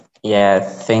Yeah,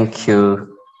 thank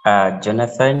you,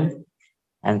 Jonathan.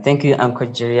 And thank you, Uncle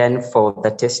Julian, for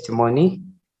the testimony.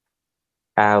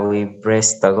 We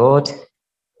bless the Lord.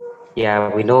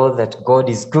 Yeah, we know that God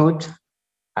is good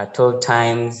at all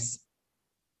times.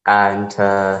 And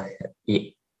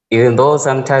even though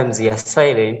sometimes we are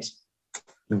silent,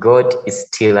 God is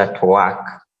still at work.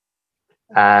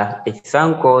 I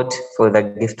thank God for the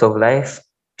gift of life.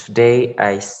 Today,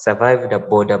 I survived a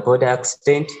border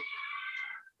accident.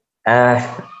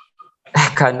 I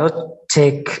cannot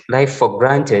take life for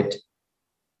granted.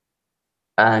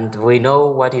 And we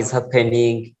know what is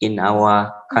happening in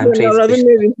our country.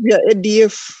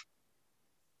 ADF.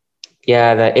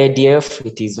 Yeah, the ADF,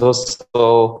 it is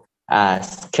also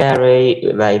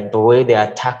scary, like the way they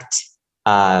attacked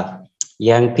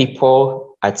young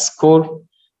people at school.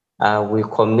 We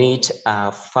commit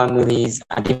families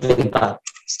and even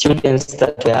students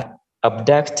that were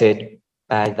abducted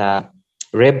by the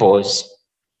rebels.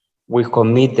 We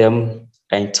commit them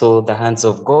into the hands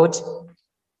of God.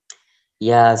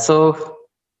 Yeah, so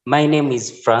my name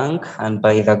is Frank, and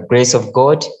by the grace of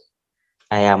God,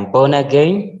 I am born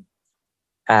again.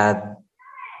 That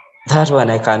one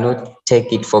I cannot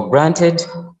take it for granted.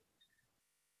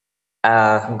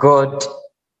 God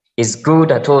is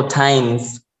good at all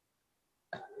times,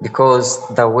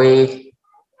 because the way,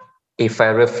 if I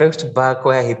reflect back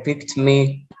where he picked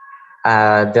me,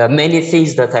 there are many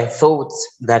things that I thought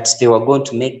that they were going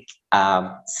to make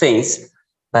sense,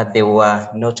 but they were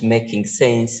not making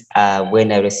sense.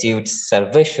 When I received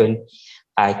salvation,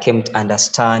 I came to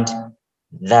understand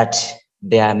that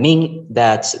they are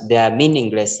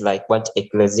meaningless, like what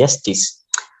Ecclesiastes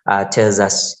tells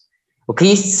us.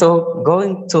 Okay, so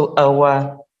going to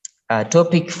our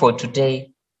topic for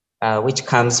today, which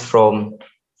comes from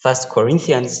 1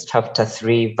 Corinthians chapter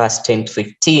 3, verse 10 to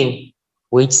 15,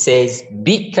 which says,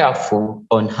 be careful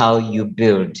on how you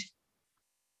build.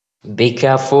 Be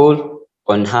careful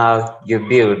on how you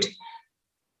build.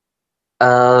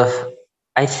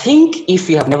 I think if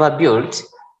you have never built,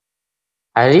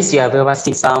 at least you have ever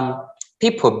seen some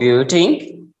people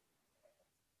building.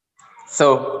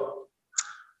 So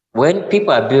when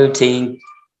people are building,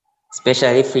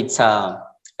 especially if it's a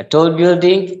tall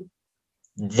building,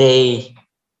 they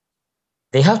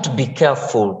have to be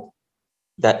careful.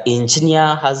 The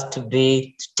engineer has to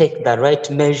take the right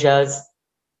measures.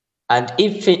 And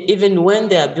even when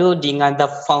they are building and the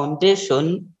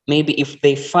foundation, maybe if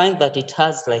they find that it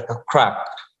has like a crack,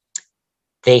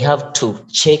 they have to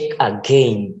check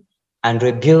again and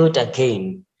rebuild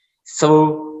again.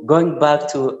 So going back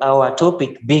to our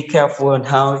topic, be careful on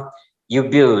how you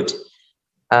build.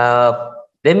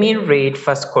 Let me read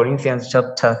 1 Corinthians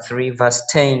chapter 3, verse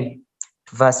 10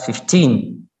 to verse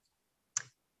 15.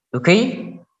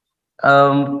 Okay?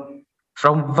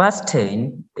 From verse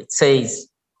 10, it says,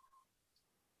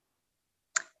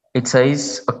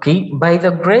 okay, by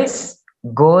the grace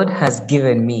God has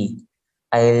given me,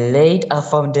 I laid a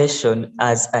foundation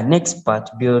as an expert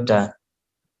builder,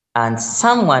 and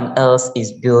someone else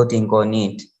is building on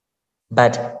it.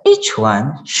 But each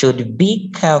one should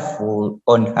be careful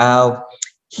on how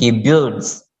he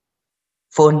builds.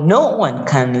 For no one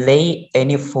can lay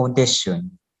any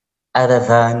foundation other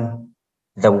than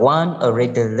the one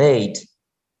already laid,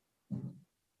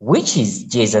 which is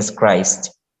Jesus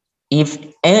Christ. If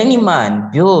any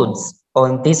man builds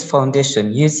on this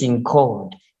foundation using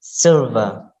gold,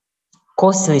 silver,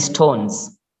 costly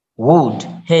stones, wood,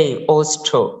 hay, or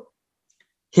straw,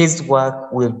 his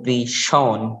work will be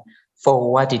shown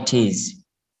for what it is,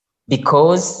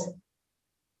 because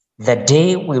the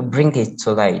day will bring it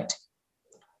to light.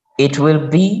 It will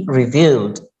be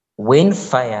revealed when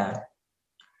fire,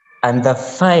 and the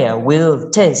fire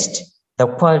will test the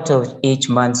quality of each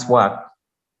man's work.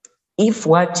 If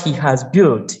what he has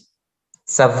built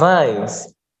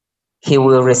survives, he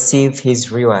will receive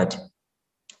his reward.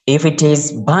 If it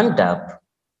is burned up,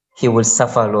 he will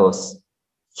suffer loss.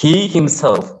 He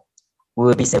himself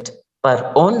will be saved,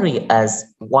 but only as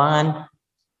one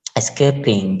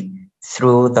escaping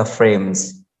through the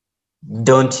flames.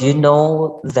 Don't you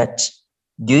know that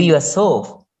you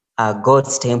yourself are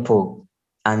God's temple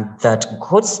and that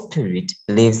God's Spirit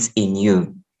lives in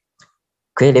you?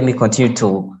 Okay, let me continue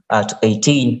to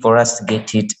 18 for us to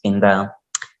get it in the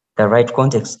right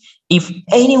context. If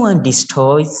anyone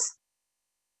destroys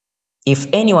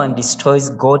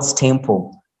God's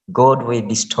temple, God will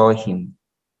destroy him.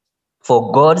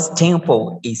 For God's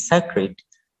temple is sacred,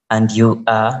 and you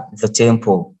are the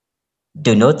temple.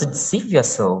 Do not deceive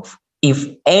yourself. If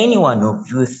any one of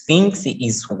you thinks he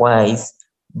is wise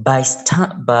by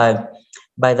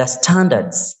the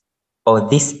standards of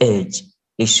this age,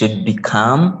 he should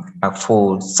become a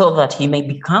fool, so that he may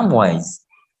become wise.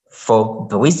 For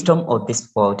the wisdom of this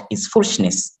world is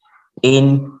foolishness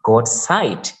in God's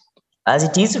sight. As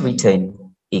it is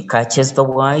written, he catches the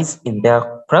wise in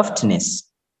their craftiness.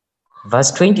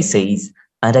 Verse 20 says,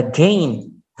 and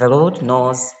again, the Lord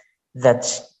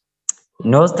that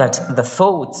knows that the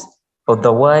thoughts of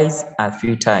the wise are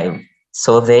futile.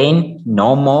 So then,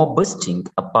 no more boasting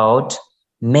about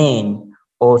men.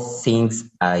 All things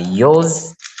are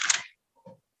yours.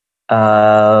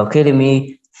 Okay, let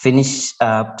me finish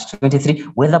 23.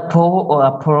 Whether Paul or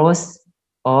Apollos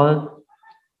or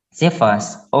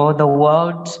Cephas or the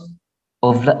world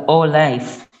of all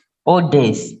life, all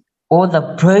days, all the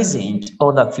present,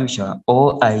 all the future,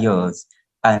 all are yours,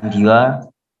 and you are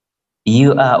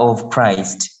of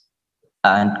Christ,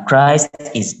 and Christ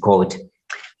is God.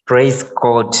 Praise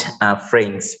God,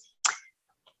 friends.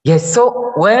 Yes,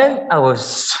 so when I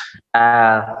was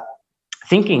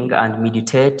thinking and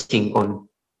meditating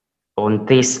on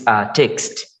this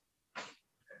text,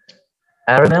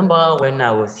 I remember when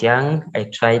I was young, I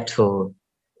tried to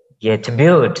get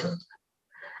build.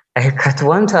 At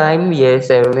one time,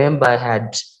 yes, I remember I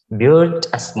had built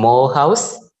a small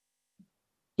house.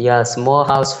 Yeah, a small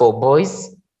house for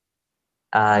boys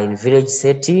in village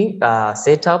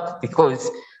setup,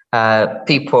 because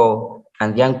people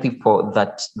and young people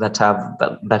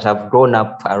that have grown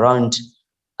up around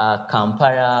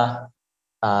Kampala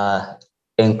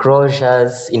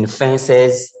enclosures in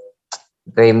fences,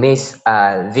 they miss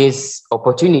this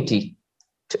opportunity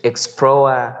to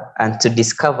explore and to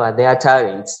discover their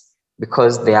talents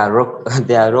because they are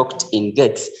they are locked in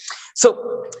gates.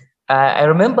 So I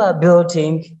remember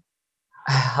building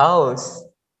a house.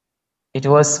 It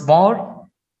was small,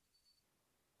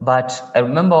 but I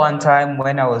remember one time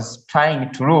when I was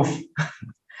trying to roof,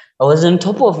 I was on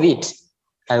top of it.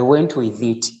 I went with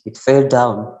it. It fell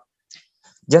down.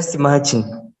 Just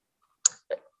imagine.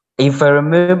 If I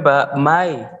remember,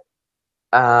 my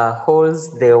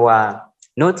holes, they were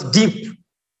not deep.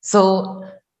 So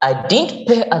I didn't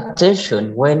pay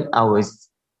attention when I was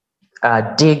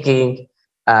digging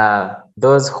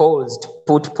those holes to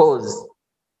put poles.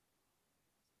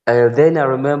 Then I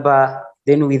remember,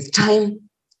 then with time,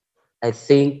 I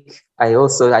think I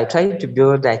tried to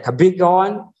build like a bigger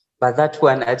one, but that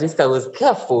one, at least I was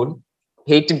careful.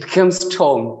 It became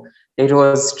strong. It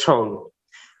was strong.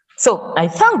 So I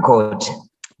thank God,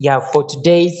 yeah, for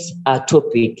today's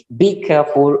topic. Be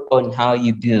careful on how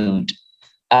you build.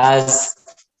 As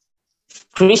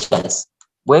Christians,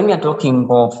 when we are talking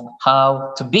of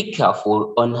how to be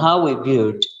careful on how we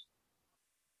build,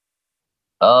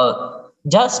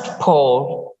 just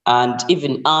Paul and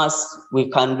even us, we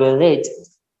can relate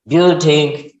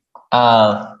building.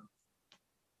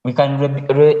 We can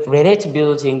relate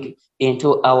building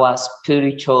into our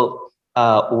spiritual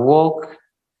walk.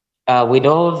 We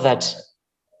know that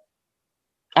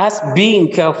us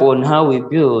being careful on how we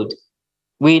build,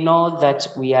 we know that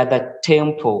we are the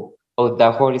temple of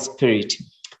the Holy Spirit.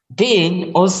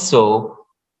 Then also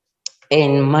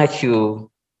in Matthew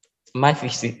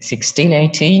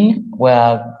 16:18,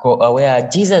 where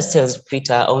Jesus tells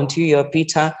Peter, unto you,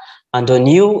 Peter, and on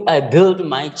you I build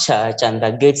my church, and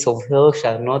the gates of hell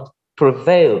shall not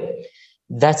prevail.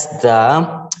 That's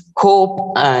the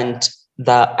hope and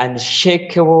the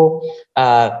unshakable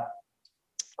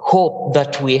hope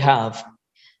that we have.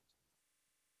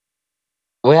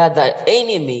 Where the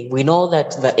enemy, we know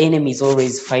that the enemy is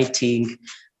always fighting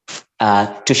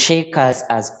to shake us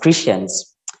as Christians.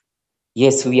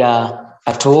 Yes, we are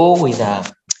at war with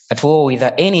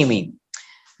the enemy.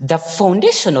 The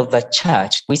foundation of the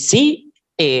church we see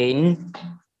in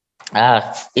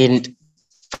 3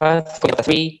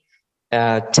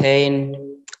 10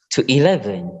 to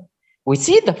 11. We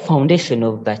see the foundation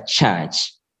of the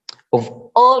church of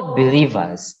all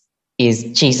believers is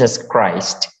Jesus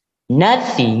Christ.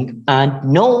 Nothing and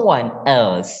no one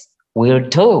else will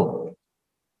do.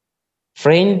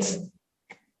 Friends,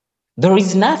 there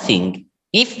is nothing.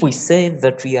 If we say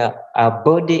that we are a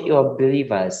body of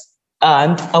believers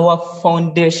and our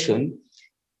foundation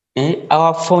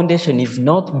is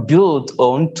not built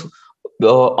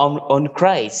on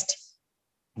Christ,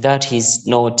 that is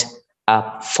not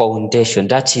a foundation.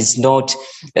 That is not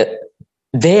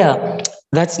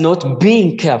that's not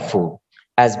being careful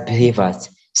as believers.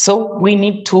 So we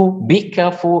need to be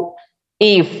careful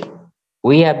if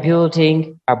we are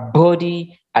building a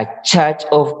body, a church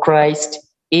of Christ.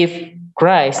 If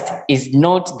Christ is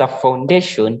not the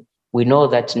foundation, we know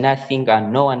that nothing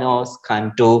and no one else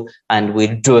can do and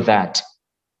will do that.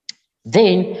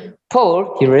 Then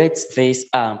Paul, he writes this,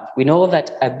 we know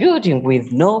that a building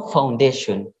with no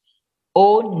foundation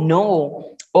or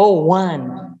no or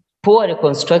one poorly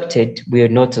constructed will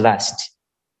not last.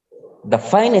 The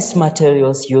finest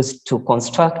materials used to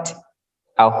construct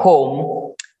a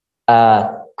home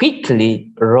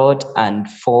quickly rot and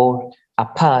fall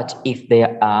apart if they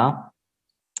are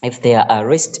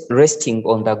resting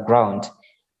on the ground.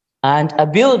 And a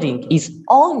building is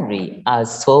only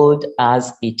as solid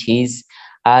as it is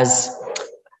as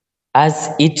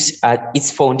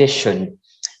its foundation.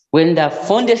 When the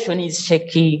foundation is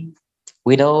shaky,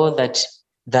 we know that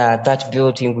that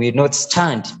building will not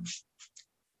stand.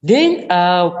 Then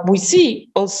we see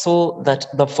also that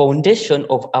the foundation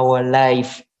of our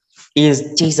life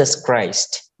is Jesus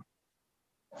Christ.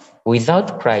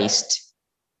 Without Christ,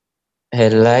 her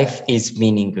life is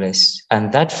meaningless,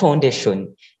 and that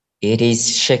foundation, it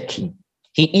is shaky.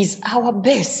 He is our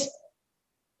base,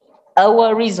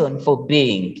 our reason for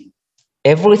being.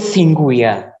 Everything we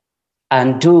are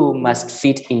and do must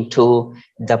fit into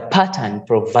the pattern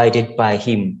provided by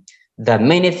Him. There are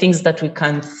many things that we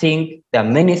can think, there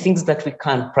are many things that we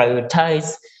can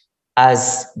prioritize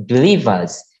as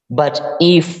believers, but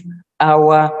if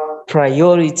our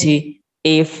priority,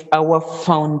 if our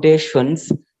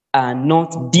foundations are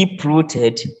not deep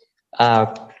rooted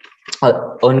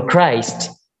on Christ,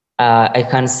 I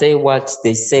can say what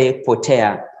they say,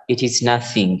 potea, it is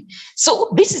nothing. So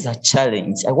this is a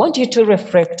challenge. I want you to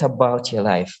reflect about your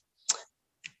life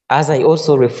as I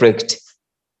also reflect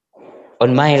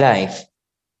on my life.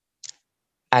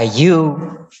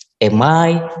 Am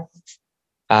I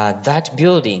that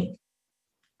building?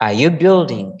 Are you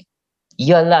building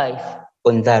your life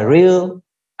on the real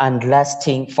and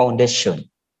lasting foundation?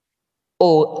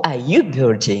 Or are you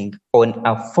building on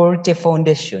a faulty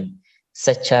foundation,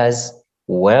 such as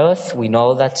wealth? We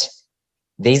know that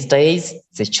these days,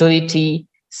 security,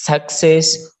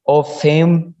 success, or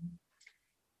fame.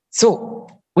 So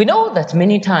we know that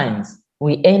many times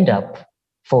we end up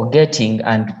forgetting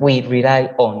and we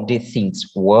rely on these things: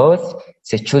 wealth,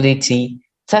 security,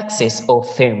 success, or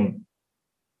fame.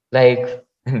 Like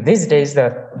these days,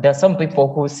 there are some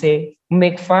people who say,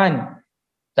 make fun.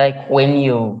 Like when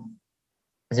you,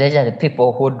 especially the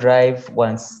people who drive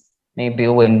once, maybe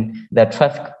when the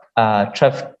traffic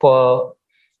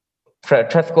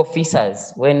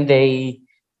officers, when they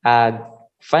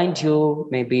find you,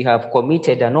 maybe have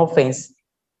committed an offense.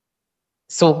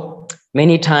 So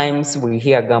many times we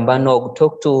hear Gambano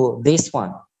talk to this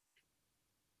one.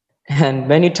 And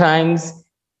many times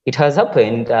it has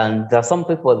happened, and there are some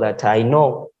people that I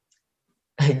know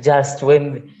just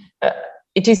when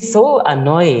it is so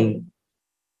annoying.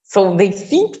 So they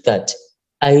think that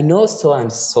I know so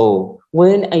and so.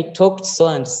 When I talk so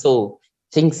and so,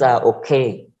 things are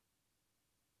okay.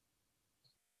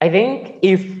 I think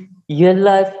if your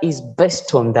life is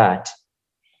based on that,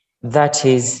 that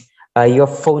is your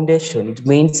foundation. It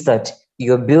means that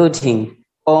you're building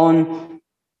on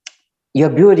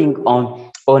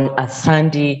a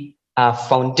sandy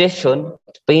foundation.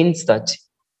 It means that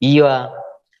your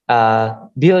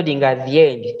building at the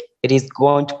end, it is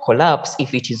going to collapse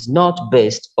if it is not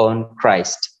based on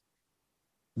Christ.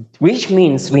 Which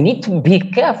means we need to be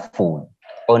careful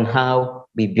on how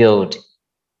we build,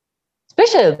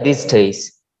 especially these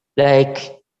days.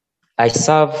 Like I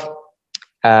serve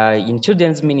in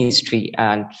children's ministry,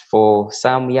 and for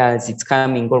some years, it's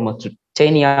coming almost to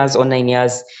 10 years or 9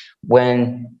 years,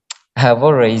 when I've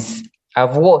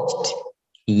watched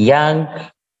young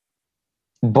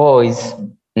boys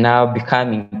now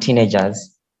becoming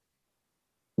teenagers,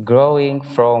 growing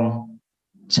from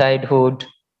childhood,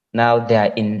 now they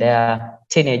are in their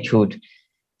teenagehood.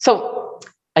 So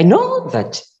I know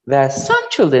that there are some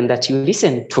children that you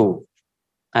listen to,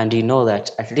 and you know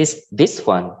that at least this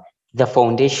one, the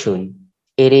foundation,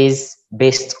 it is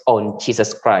based on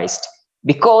Jesus Christ,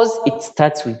 because it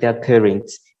starts with their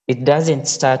parents. It doesn't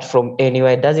start from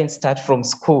anywhere. It doesn't start from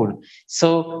school.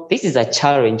 So this is a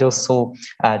challenge also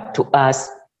to us,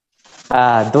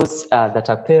 those that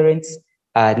are parents,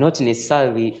 not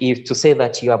necessarily if to say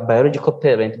that you are a biological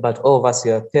parent, but all of us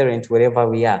are parents wherever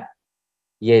we are.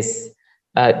 Yes.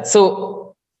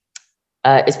 So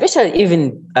especially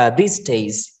even these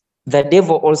days, the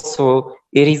devil also,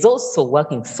 it is also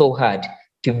working so hard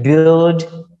to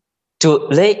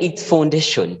lay its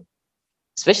foundation,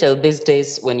 especially these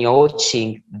days when you're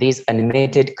watching these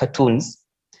animated cartoons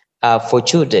for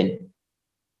children.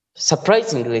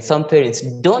 Surprisingly, some parents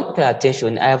don't pay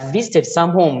attention. I have visited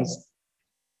some homes,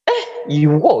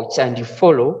 you watch and you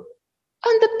follow,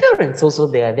 and the parents also,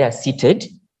 they are there seated.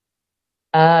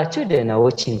 Children are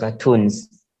watching cartoons.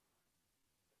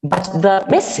 But the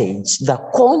message, the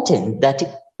content that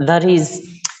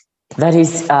is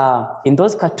in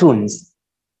those cartoons,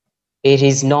 it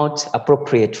is not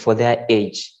appropriate for their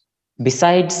age.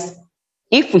 Besides,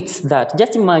 if it's that,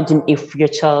 just imagine if your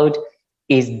child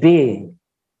is big.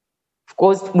 Of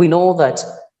course, we know that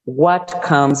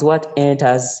what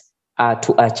enters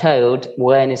to a child,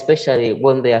 when especially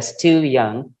when they are still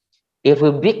young, it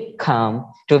will become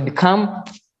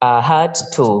hard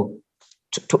to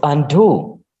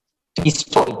undo, to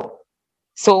destroy.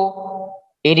 So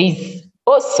it is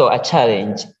also a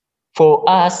challenge for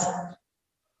us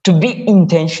to be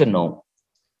intentional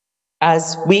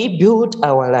as we build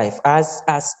our life as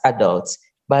adults.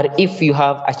 But if you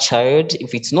have a child,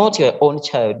 if it's not your own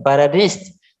child, but at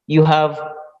least you have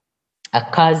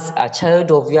a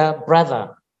child of your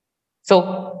brother.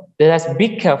 So let us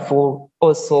be careful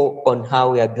also on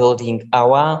how we are building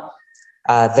our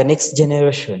the next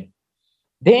generation.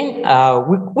 Then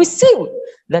we see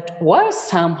that while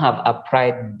some have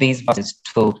applied these verses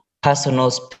to personal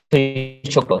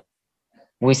spiritual growth,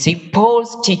 we see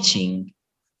Paul's teaching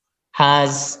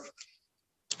has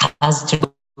has to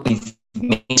do with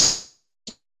it is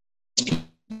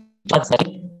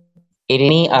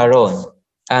me alone.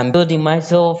 I'm building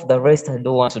myself, the rest I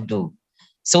don't want to do.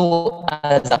 So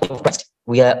as a body of Christ,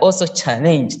 we are also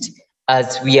challenged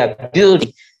as we are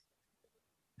building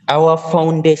our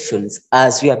foundations,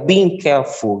 as we are being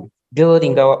careful,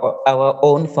 building our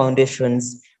own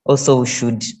foundations. Also, we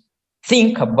should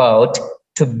think about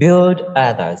to build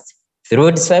others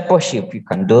through discipleship. You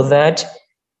can do that.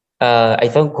 I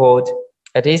thank God.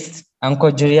 At least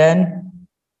Uncle Julian,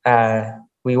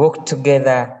 we work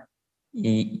together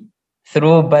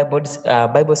through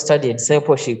Bible study,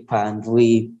 discipleship, and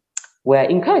we were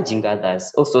encouraging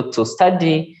others also to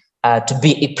study, to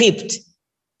be equipped.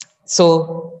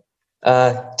 So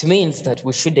it means that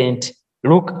we shouldn't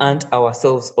look at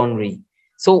ourselves only.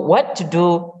 So what to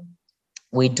do?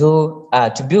 We do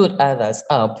to build others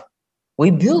up.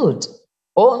 We build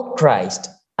on Christ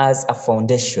as a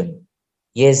foundation.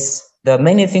 Yes, there are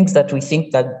many things that we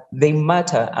think that they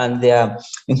matter and they are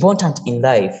important in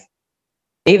life.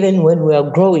 Even when we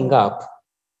are growing up,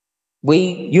 we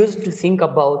used to think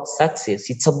about success.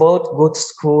 It's about go to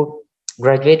school,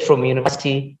 graduate from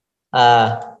university,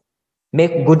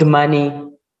 make good money.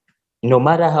 No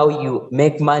matter how you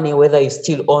make money, whether you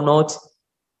steal or not,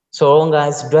 so long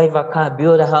as drive a car,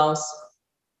 build a house,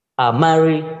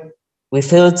 marry, we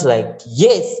felt like,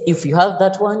 yes, if you have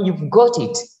that one, you've got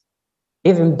it.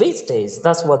 Even these days,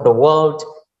 that's what the world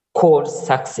calls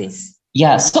success.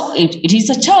 Yeah, so it is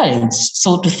a challenge.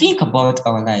 So to think about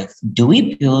our life, do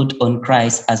we build on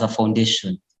Christ as a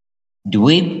foundation? Do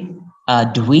we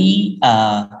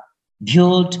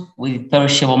build with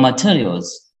perishable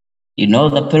materials? You know,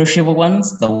 the perishable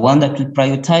ones, the one that we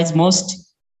prioritize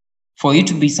most for you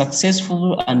to be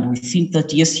successful. And we think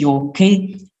that, yes, you're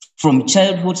okay from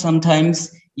childhood.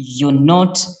 Sometimes you're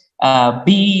not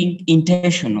being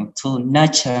intentional to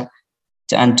nurture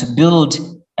and to build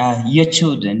your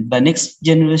children, the next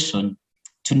generation,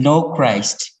 to know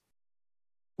Christ.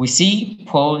 We see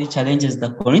Paul challenges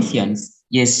the Corinthians.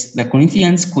 Yes, the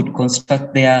Corinthians could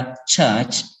construct their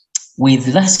church with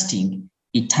lasting,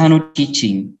 eternal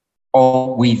teaching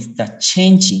or with the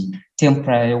changing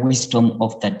temporary wisdom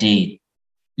of the day.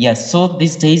 Yes, so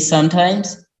these days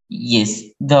sometimes, yes,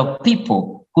 the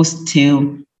people who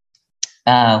still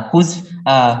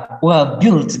who have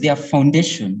built their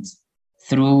foundations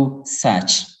through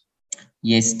such,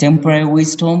 yes, temporary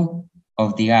wisdom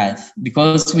of the earth,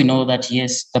 because we know that,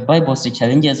 yes, the Bible still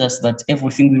challenges us that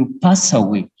everything will pass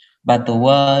away, but the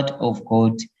word of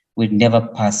God will never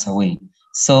pass away.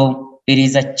 So it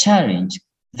is a challenge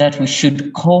that we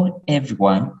should call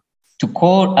everyone, to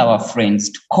call our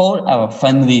friends, to call our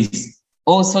families,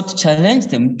 also to challenge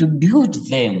them, to build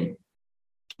them,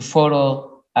 to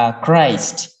follow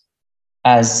Christ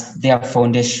as their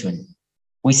foundation.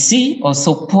 We see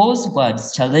also Paul's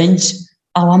words challenge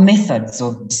our methods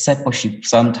of discipleship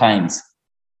sometimes.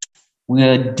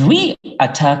 Do we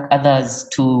attach others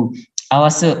to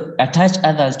ourselves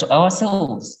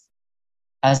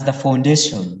as the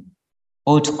foundation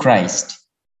or to Christ?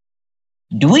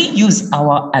 Do we use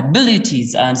our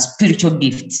abilities and spiritual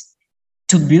gifts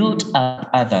to build up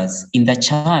others in the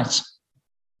church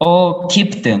or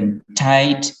keep them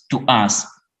tied to us?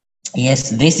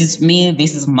 Yes, this is me,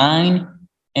 this is mine.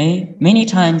 Many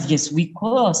times, yes, we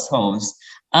call ourselves,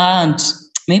 and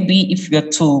maybe if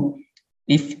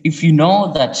you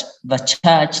know that the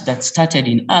church that started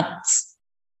in Acts,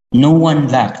 no one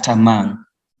lacked among.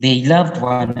 They loved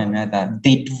one another.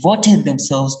 They devoted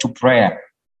themselves to prayer.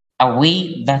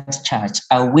 Away that church,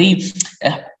 away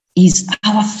is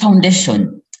our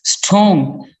foundation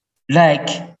strong, like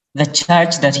the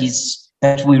church that is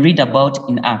that we read about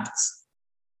in Acts?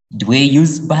 Do we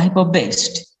use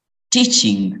Bible-based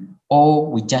teaching,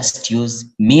 or we just use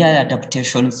mere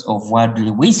adaptations of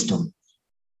worldly wisdom?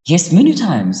 Yes, many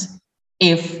times,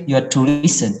 if you are to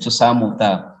listen to some of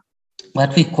the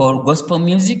what we call gospel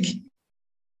music,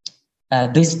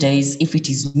 these days, if it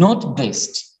is not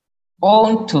based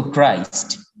on to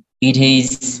Christ, it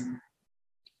is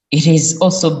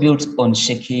also built on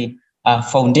shaky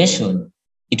foundation.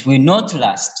 It will not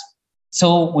last.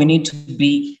 So we need to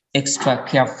be extra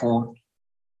careful,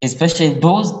 especially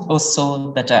those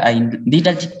also that are in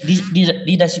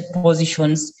leadership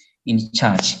positions in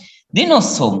church. Then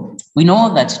also, we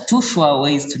know that two sure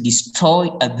ways to destroy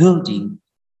a building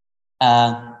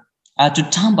are to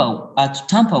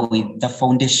tamper with the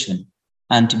foundation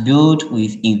and to build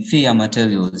with inferior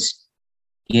materials.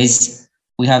 Yes,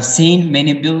 we have seen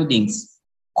many buildings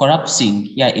collapsing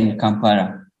here in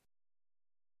Kampala,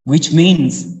 which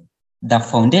means the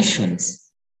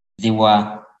foundations, they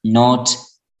were not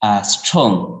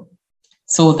strong.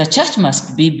 So the church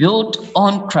must be built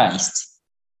on Christ,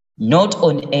 not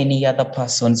on any other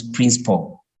person's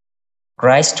principle.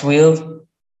 Christ will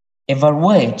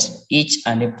evaluate each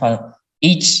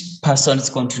person's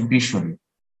contribution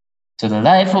to the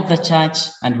life of the church,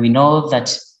 and we know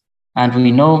that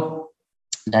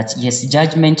yes,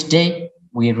 Judgment Day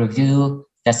will reveal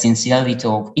the sincerity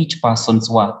of each person's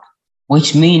work,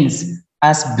 which means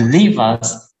as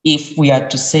believers, if we are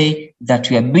to say that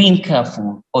we are being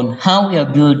careful on how we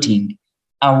are building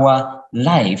our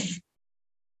life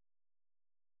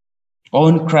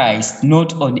on Christ,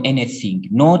 not on anything,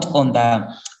 not on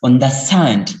the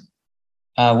sand.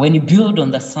 When you build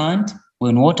on the sand,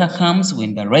 when water comes,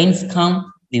 when the rains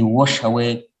come, they wash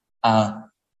away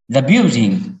the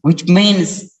building, which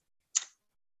means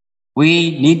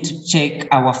we need to check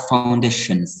our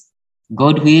foundations.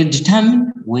 God will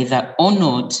determine whether or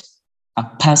not a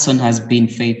person has been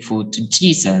faithful to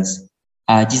Jesus,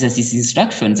 Jesus'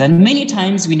 instructions. And many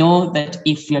times we know that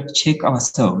if we check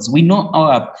ourselves, we know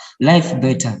our life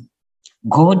better.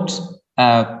 God,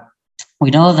 we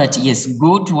know that yes,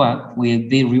 good work will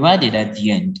be rewarded at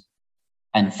the end,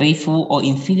 and faithful or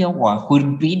inferior work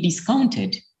will be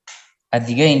discounted at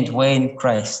the end when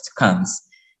Christ comes.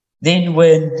 Then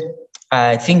when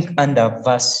I think under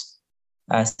verse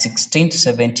 16 to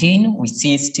 17, we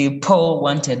see still Paul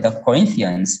wanted the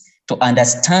Corinthians to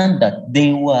understand that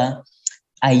they were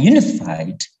a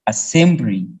unified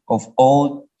assembly of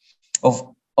all,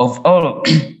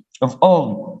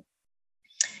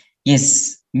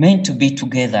 yes, meant to be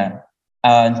together.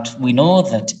 And we know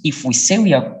that if we say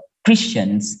we are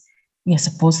Christians, we are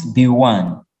supposed to be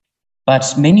one.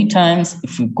 But many times,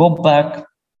 if we go back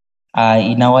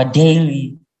in our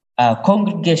daily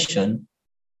congregation,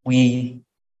 we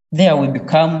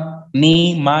become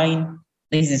me, mine,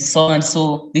 this is so and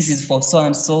so, this is for so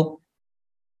and so.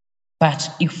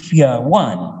 But if we are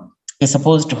one, we're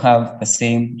supposed to have the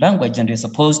same language and we're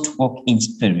supposed to walk in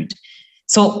spirit.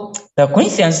 So the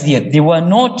Corinthians, they were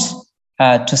not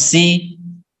to see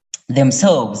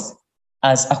themselves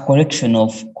as a collection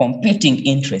of competing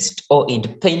interests or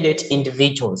independent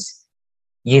individuals.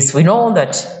 Yes, we know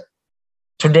that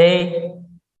today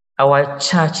our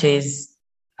churches,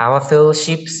 our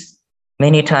fellowships,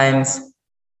 many times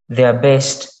they are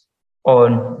based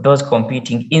on those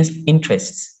competing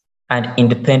interests and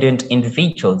independent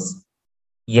individuals.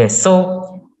 Yes,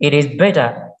 so it is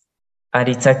better and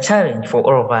it's a challenge for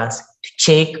all of us to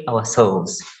check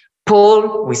ourselves.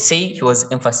 Paul, we say he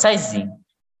was emphasizing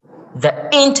the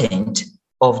intent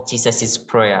of Jesus'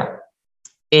 prayer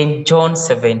in John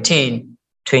 17,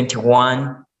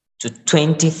 21 to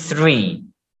 23,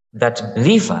 that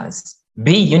believers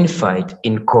be unified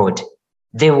in God.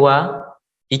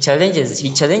 He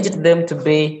challenged them to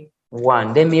be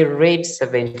one. Let me read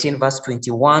 17 verse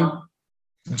 21,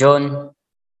 John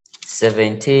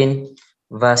 17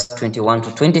 verse 21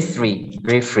 to 23,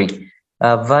 briefly.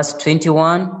 Verse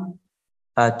 21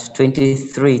 to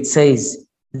 23, it says,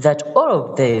 that all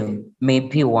of them may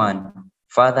be one.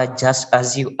 Father, just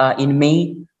as you are in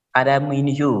me and I'm in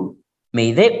you,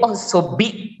 may they also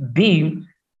be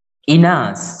in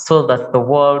us, so that the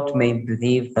world may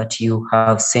believe that you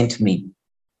have sent me.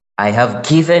 I have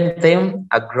given them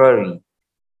a glory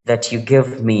that you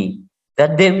gave me,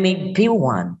 that they may be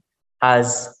one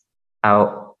as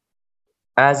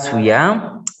we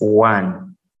are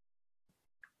one.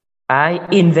 I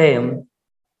in them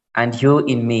and you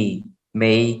in me,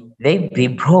 may they be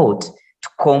brought to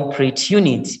complete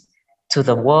unity, to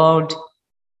the world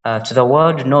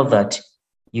know that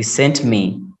you sent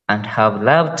me and have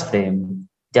loved them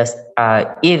just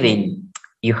even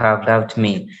you have loved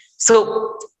me.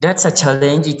 So That's a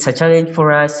challenge. It's a challenge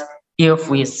for us if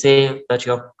we say that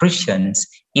you're Christians.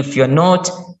 If you're not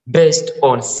based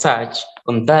on such,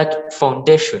 on that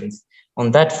foundation,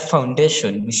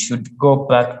 we should go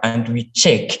back and we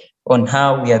check on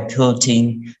how we are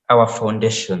building our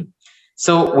foundation.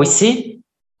 So we see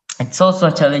it's also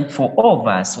a challenge for all of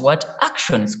us. What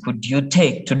actions could you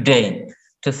take today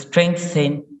to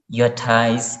strengthen your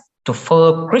ties to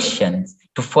fellow Christians,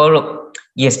 to fellow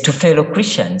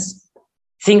Christians?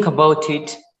 Think about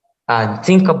it and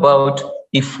think about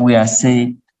if we are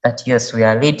saying that yes, we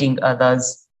are leading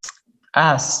others,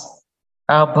 us,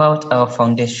 about our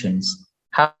foundations.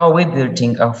 How are we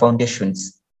building our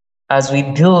foundations? As we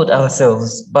build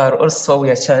ourselves, but also we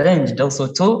are challenged also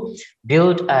to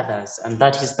build others. And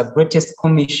that is the greatest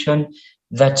commission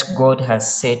that God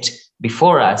has set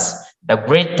before us, the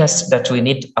greatest that we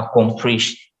need to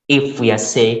accomplish if we are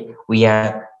say we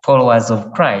are followers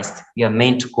of Christ. We are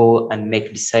meant to go and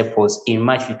make disciples in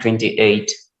Matthew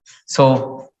 28.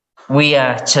 So we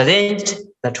are challenged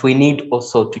that we need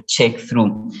also to check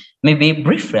through. Maybe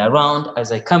briefly around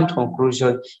as I come to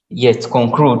conclusion, yet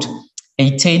conclude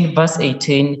 18, verse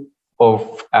 18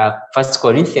 of 1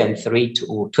 Corinthians 3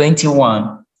 to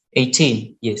 21.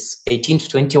 18, yes, 18 to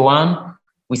 21,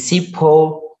 we see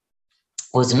Paul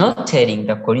was not telling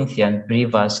the Corinthian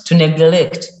believers to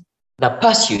neglect the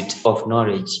pursuit of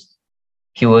knowledge.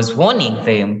 He was warning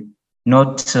them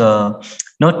not to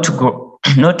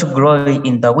glory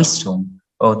in the wisdom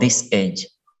of this age.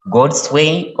 God's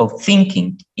way of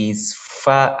thinking is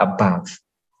far above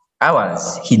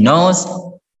ours. He knows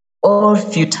all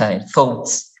futile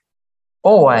thoughts.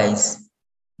 Always,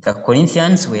 the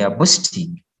Corinthians were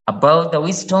boasting about the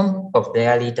wisdom of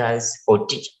their leaders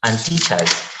and teachers.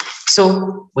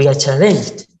 So we are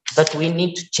challenged that we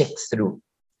need to check through.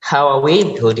 How are we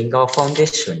building our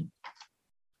foundation?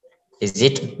 Is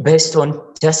it based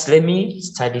on just let me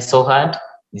study so hard?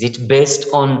 Is it based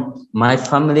on my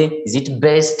family? Is it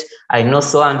based, I know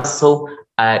so and so?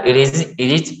 Is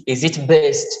it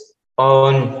based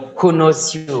on who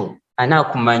knows you?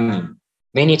 Anakumanyi.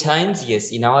 Many times,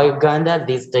 yes, in our Uganda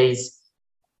these days,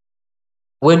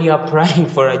 when you're applying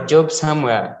for a job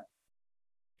somewhere,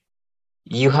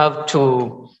 you have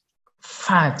to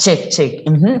check.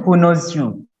 Who knows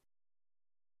you?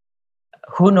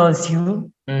 Who knows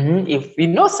you? If you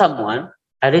know someone,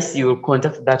 at least you will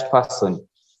contact that person.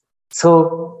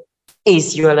 So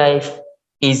is your life,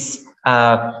 is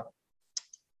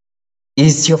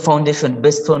your foundation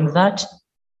based on that?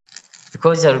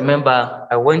 Because I remember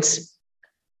I was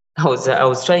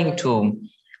trying to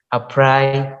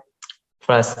apply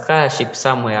for a scholarship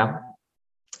somewhere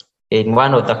in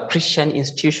one of the Christian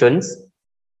institutions.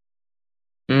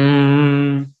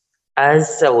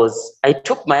 As I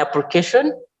took my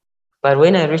application, but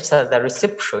when I reached the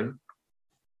reception,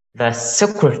 the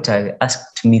secretary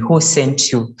asked me, who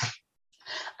sent you?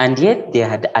 And yet they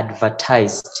had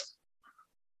advertised.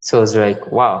 So I was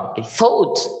like, wow, I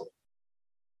thought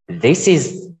this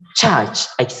is church.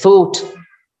 I thought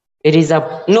it is an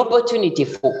opportunity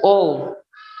for all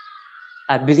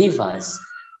believers.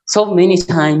 So many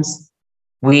times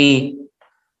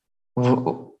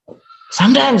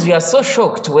sometimes we are so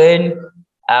shocked when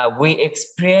we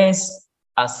experience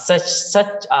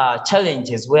such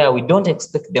challenges where we don't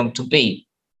expect them to be,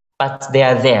 but they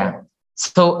are there.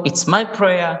 So it's my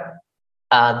prayer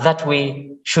that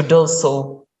we should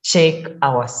also check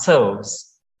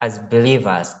ourselves as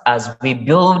believers as we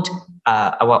build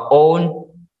our own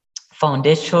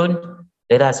foundation.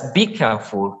 Let us be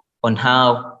careful on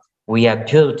how we are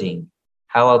building.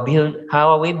 How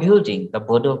are we building the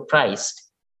body of Christ?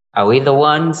 Are we the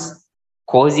ones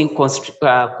causing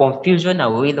confusion?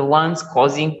 Are we the ones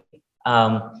causing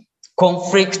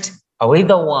conflict? Are we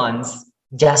the ones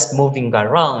just moving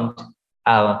around,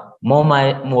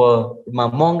 mongering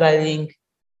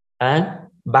and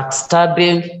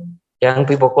backstabbing? Young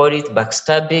people call it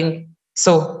backstabbing.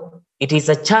 So it is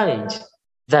a challenge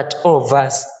that all of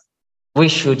us, we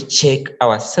should check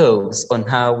ourselves on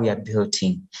how we are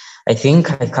building. I think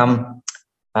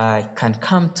I can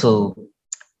come to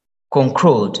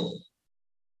conclude.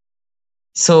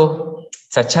 So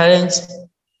it's a challenge.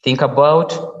 Think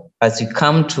about as you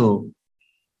come to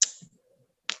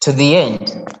the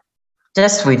end.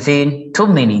 Just within 2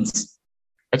 minutes,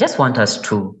 I just want us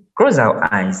to close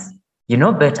our eyes. You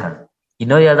know better. You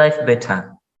know your life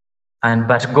better.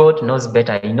 But God knows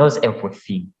better. He knows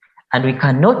everything. And we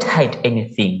cannot hide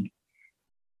anything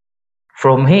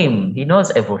from him. He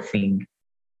knows everything.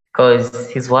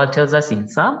 Because his word tells us in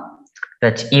Psalm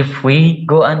that if we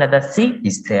go under the sea,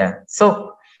 he's there.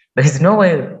 So there is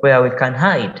nowhere where we can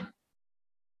hide.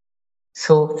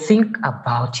 So think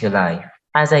about your life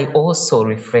as I also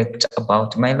reflect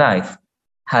about my life.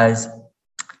 As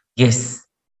yes,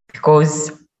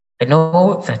 because I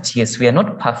know that yes, we are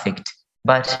not perfect,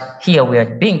 but here we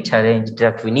are being challenged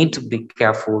that we need to be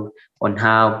careful on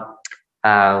how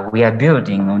we are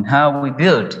building, on how we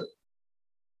build.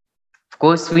 Of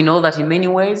course, we know that in many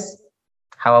ways,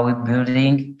 how are we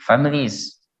building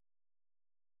families,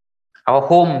 our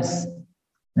homes,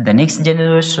 the next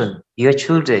generation, your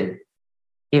children,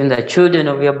 even the children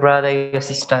of your brother, your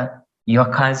sister,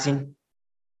 your cousin.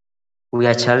 We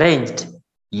are challenged,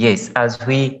 yes, as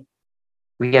we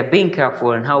are being careful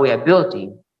on how we are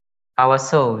building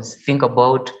ourselves, think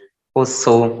about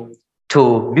also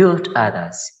to build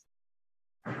others.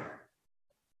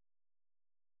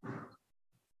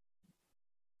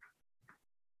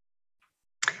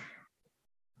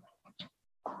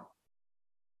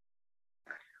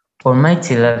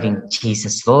 Almighty loving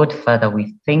Jesus, Lord, Father,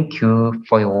 we thank you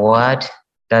for your word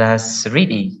that has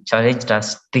really challenged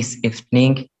us this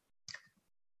evening,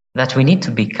 that we need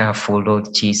to be careful,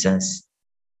 Lord Jesus,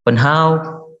 on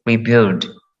how we build.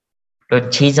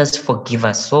 Lord Jesus, forgive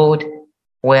us, Lord,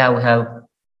 where we have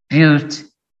built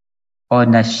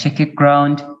on a shaky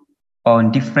ground,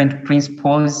 on different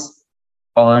principles,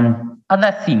 on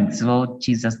other things, Lord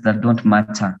Jesus, that don't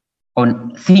matter,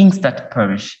 on things that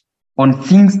perish, on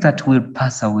things that will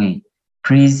pass away.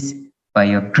 Please, by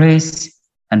your grace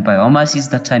and by your mercies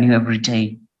that are new every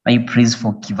day, may you please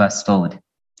forgive us, Lord,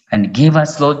 and give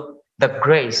us, Lord, the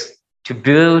grace to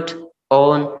build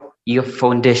on your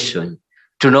foundation,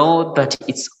 to know that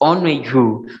it's only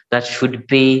you that should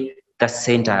be the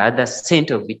center, at the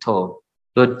center of it all.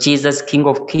 Lord Jesus, King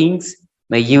of Kings,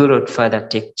 may you, Lord Father,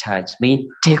 take charge. May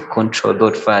you take control,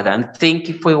 Lord Father. And thank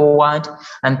you for your word.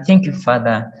 And thank you,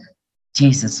 Father,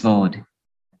 Jesus, Lord.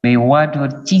 May your word,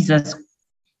 Lord Jesus,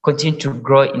 continue to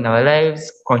grow in our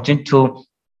lives, continue to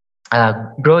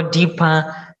grow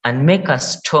deeper and make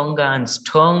us stronger and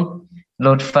strong,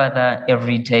 Lord Father,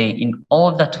 every day in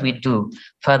all that we do.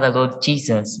 Father, Lord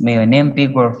Jesus, may your name be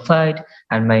glorified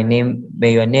and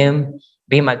may your name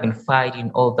be magnified in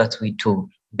all that we do.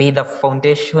 Be the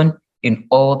foundation in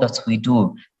all that we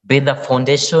do. Be the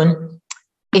foundation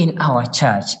in our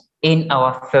church, in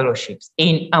our fellowships,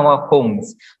 in our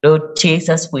homes. Lord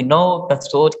Jesus, we know that,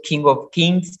 Lord King of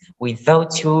Kings,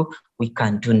 without you, we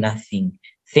can do nothing.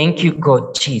 Thank you,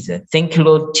 God Jesus. Thank you,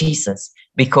 Lord Jesus,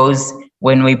 because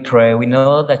when we pray, we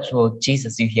know that, Lord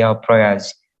Jesus, you hear our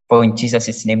prayers. For in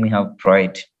Jesus' name we have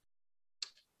prayed.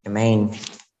 Amen.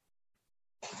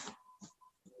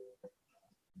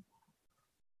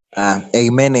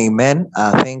 Amen, amen.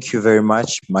 Thank you very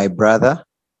much, my brother,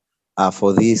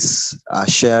 for this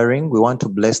sharing. We want to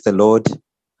bless the Lord.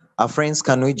 Our friends,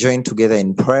 can we join together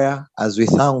in prayer as we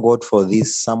thank God for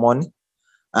this sermon?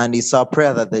 And it's our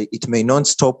prayer that it may not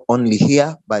stop only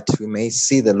here, but we may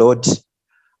see the Lord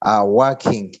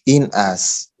working in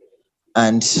us,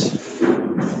 and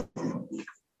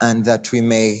that we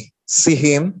may see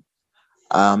Him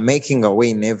making a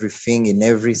way in everything, in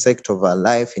every sector of our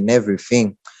life, in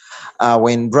everything.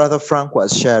 When Brother Frank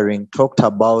was sharing, talked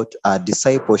about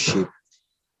discipleship,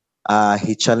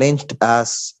 he challenged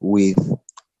us with,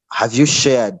 have you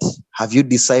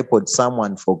discipled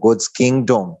someone for God's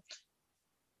kingdom?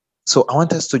 So I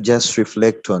want us to just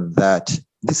reflect on that.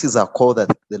 This is a call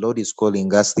that the Lord is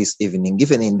calling us this evening.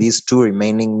 Even in these 2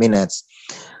 remaining minutes,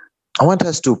 I want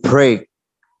us to pray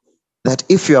that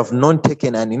if you have not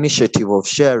taken an initiative of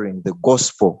sharing the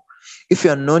gospel, if you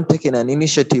are not taking an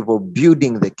initiative of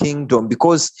building the kingdom,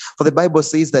 because for the Bible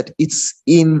says that it's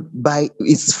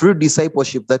through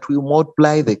discipleship that we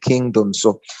multiply the kingdom.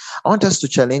 So I want us to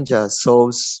challenge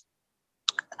ourselves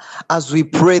as we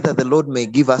pray that the Lord may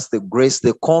give us the grace,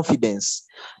 the confidence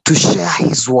to share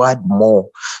His word more,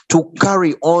 to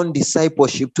carry on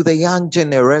discipleship to the young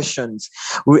generations.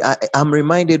 I'm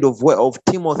reminded of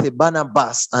Timothy,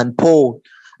 Barnabas, and Paul.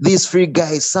 These 3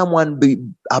 guys, someone be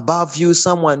above you,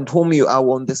 someone whom you are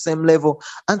on the same level,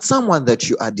 and someone that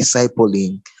you are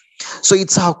discipling. So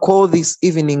it's our call this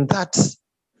evening that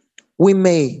we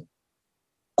may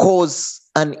cause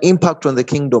an impact on the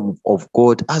kingdom of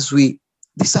God as we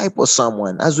disciple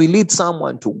someone, as we lead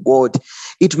someone to God.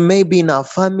 It may be in our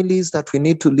families that we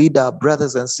need to lead our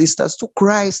brothers and sisters to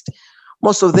Christ.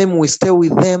 Most of them, we stay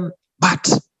with them,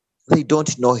 but they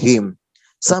don't know Him.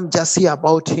 Some just hear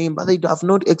about Him, but they have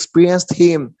not experienced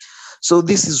Him. So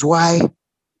this is why,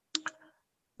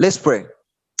 let's pray.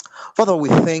 Father, we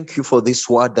thank you for this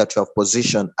word that you have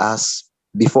positioned us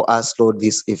before us, Lord,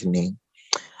 this evening.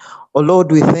 Oh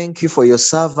Lord, we thank you for your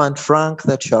servant Frank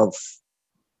that you have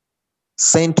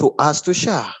sent to us to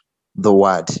share the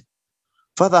word.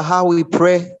 Father, how we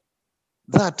pray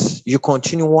that you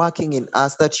continue working in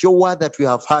us, that your word that we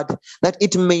have heard, that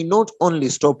it may not only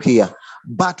stop here,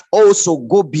 but also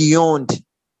go beyond,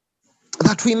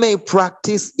 that we may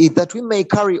practice it, that we may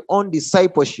carry on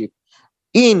discipleship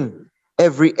in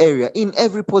every area, in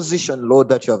every position, Lord,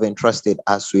 that you have entrusted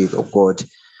us with, oh God.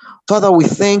 Father, we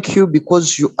thank you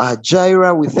because you are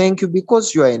Jireh. We thank you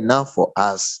because you are enough for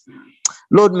us.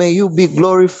 Lord, may you be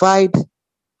glorified.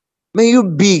 May you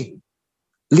be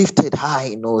lifted high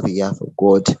in all the earth, oh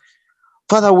God.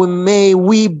 Father, may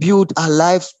we build our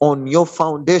lives on your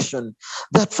foundation,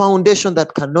 that foundation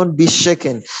that cannot be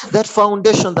shaken, that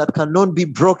foundation that cannot be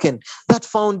broken, that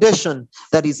foundation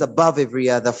that is above every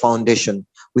other foundation.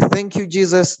 We thank you,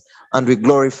 Jesus, and we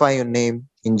glorify your name.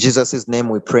 In Jesus' name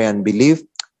we pray and believe.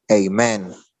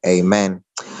 Amen. Amen.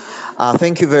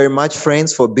 Thank you very much,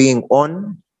 friends, for being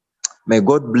on. May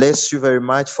God bless you very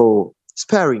much for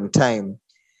sparing time.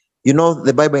 You know,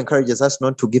 the Bible encourages us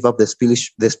not to give up the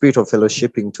spirit of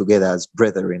fellowshipping together as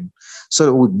brethren.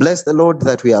 So we bless the Lord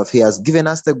that He has given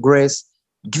us the grace,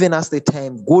 given us the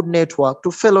time, good network to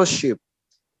fellowship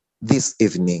this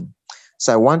evening.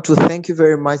 So I want to thank you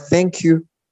very much. Thank you